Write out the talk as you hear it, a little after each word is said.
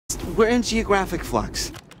We're in geographic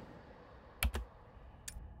flux.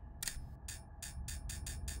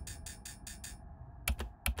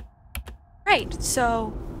 Right,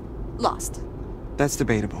 so... lost. That's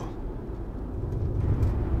debatable.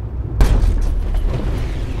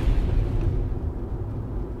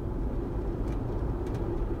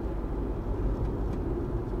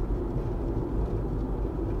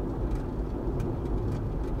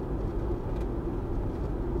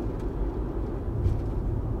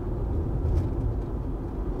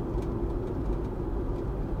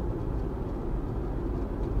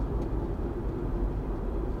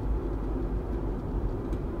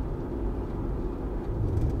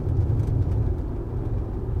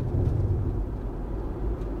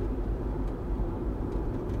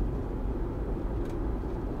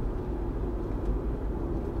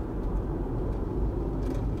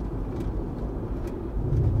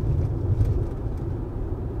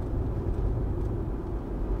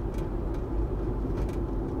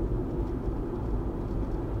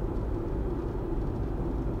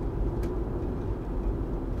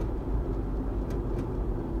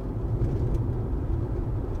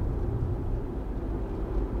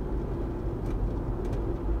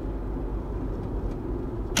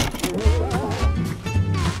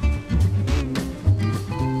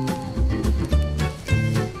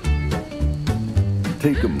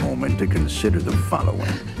 Take a moment to consider the following,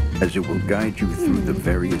 as it will guide you through the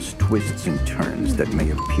various twists and turns that may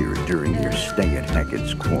appear during your stay at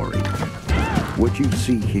Hackett's Quarry. What you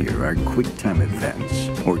see here are quick-time events,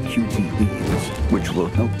 or QTEs, which will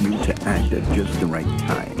help you to act at just the right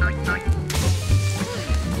time.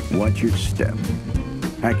 Watch your step.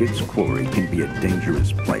 Hackett's Quarry can be a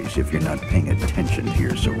dangerous place if you're not paying attention to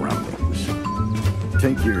your surroundings.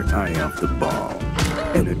 Take your eye off the ball,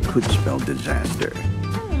 and it could spell disaster.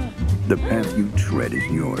 The path you tread is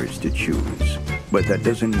yours to choose, but that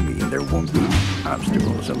doesn't mean there won't be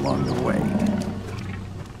obstacles along the way.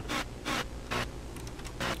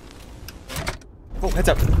 Oh, heads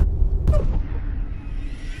up.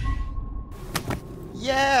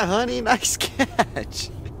 Yeah, honey, nice catch.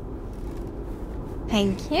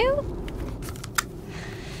 Thank you.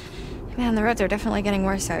 Man, the roads are definitely getting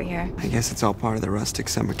worse out here. I guess it's all part of the rustic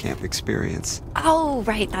summer camp experience. Oh,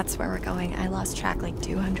 right, that's where we're going. I lost track like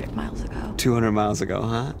 200 miles ago. 200 miles ago,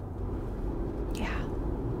 huh? Yeah.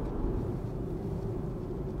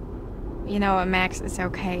 You know what, Max? It's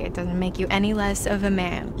okay. It doesn't make you any less of a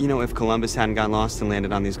man. You know, if Columbus hadn't got lost and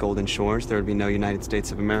landed on these golden shores, there would be no United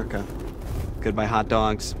States of America. Goodbye hot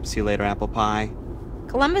dogs. See you later apple pie.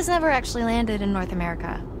 Columbus never actually landed in North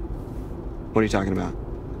America. What are you talking about?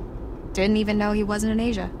 Didn't even know he wasn't in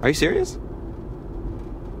Asia. Are you serious?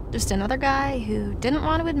 Just another guy who didn't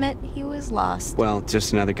want to admit he was lost. Well,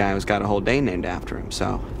 just another guy who's got a whole day named after him,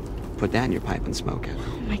 so put that in your pipe and smoke it.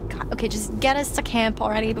 Oh my god. Okay, just get us to camp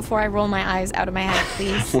already before I roll my eyes out of my head,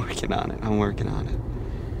 please. I'm working on it. I'm working on it.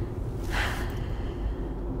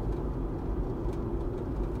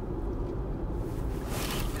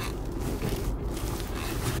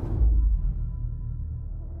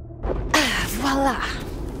 Voila.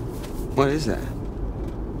 What is that?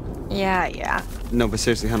 Yeah. No, but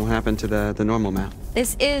seriously, hon, what happened to the normal map?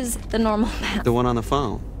 This is the normal map. The one on the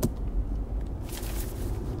phone?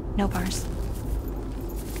 No bars.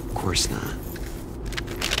 Of course not.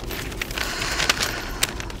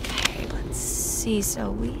 Okay, let's see.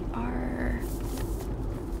 So we are...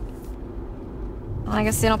 Well, I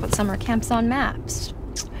guess they don't put summer camps on maps.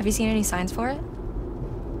 Have you seen any signs for it?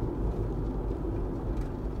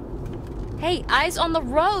 Hey, eyes on the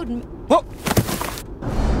road! Whoa!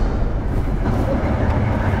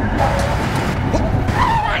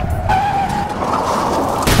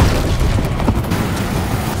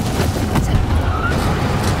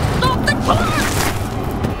 Stop the car!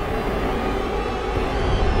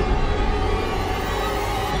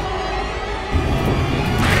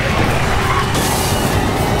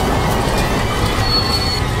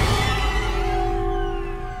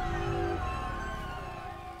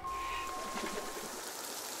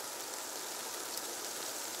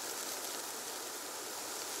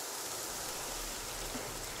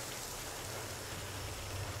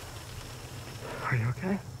 Are you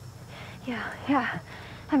okay? Yeah.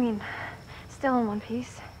 I mean, still in one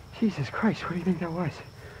piece. Jesus Christ, what do you think that was?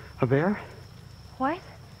 A bear? What?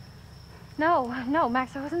 No,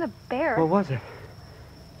 Max, that wasn't a bear. What was it?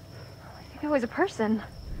 I think it was a person.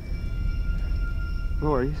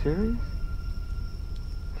 Oh, are you serious?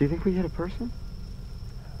 Do you think we hit a person?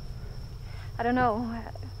 I don't know.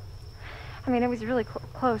 I mean, it was really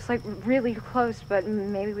close, like really close, but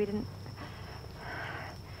maybe we didn't...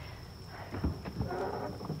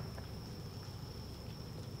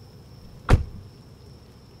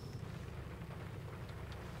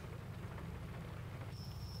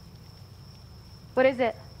 What is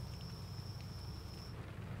it?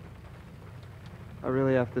 I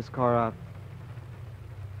really effed this car up.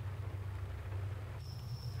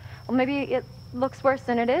 Well, maybe it looks worse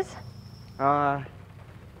than it is. I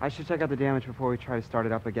should check out the damage before we try to start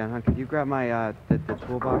it up again, huh? Could you grab my, the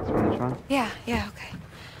toolbox from the trunk? Yeah, okay.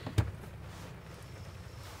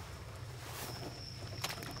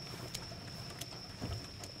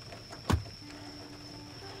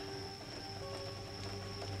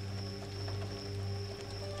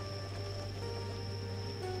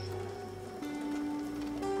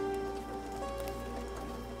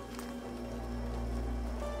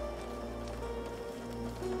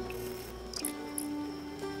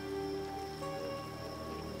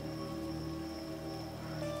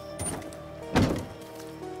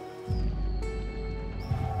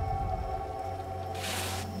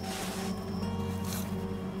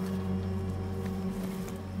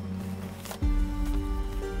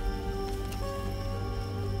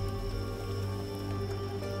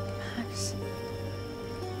 Max,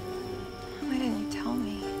 why didn't you tell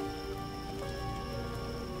me?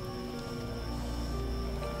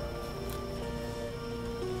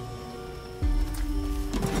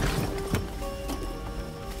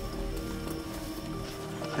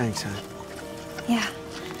 Thanks, hon. Yeah.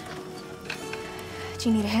 Do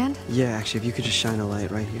you need a hand? Yeah, actually, if you could just shine a light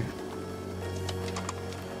right here.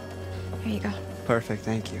 Here you go. Perfect,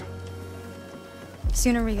 thank you.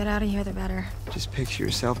 Sooner we get out of here, the better. Just picture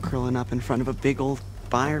yourself curling up in front of a big old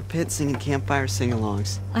fire pit singing campfire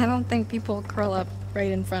sing-alongs. I don't think people curl up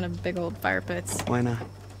right in front of big old fire pits. Why not?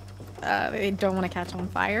 They don't want to catch on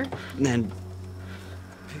fire. And then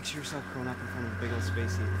picture yourself curling up in front of a big old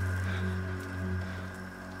space heater.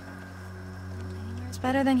 It's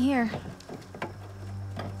better than here.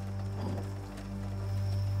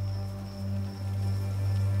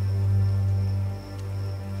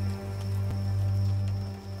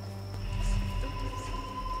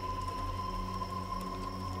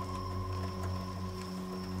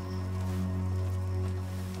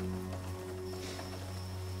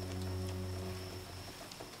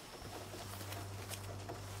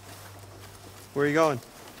 Where are you going?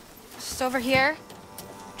 Just over here.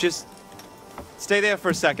 Just stay there for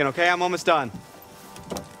a second, okay? I'm almost done.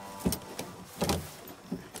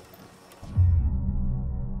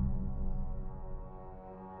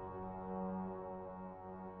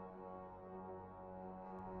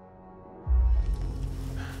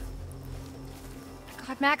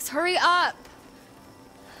 God, Max, hurry up!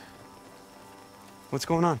 What's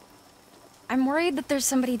going on? I'm worried that there's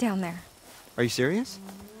somebody down there. Are you serious?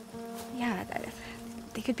 Yeah,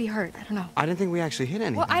 they could be hurt. I don't know. I didn't think we actually hit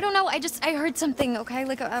anything. Well, I don't know. I heard something, okay?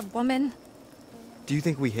 Like a woman. Do you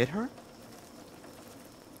think we hit her?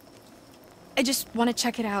 I just want to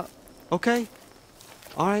check it out. Okay.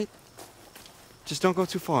 All right. Just don't go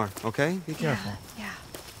too far, okay? Be careful. Yeah.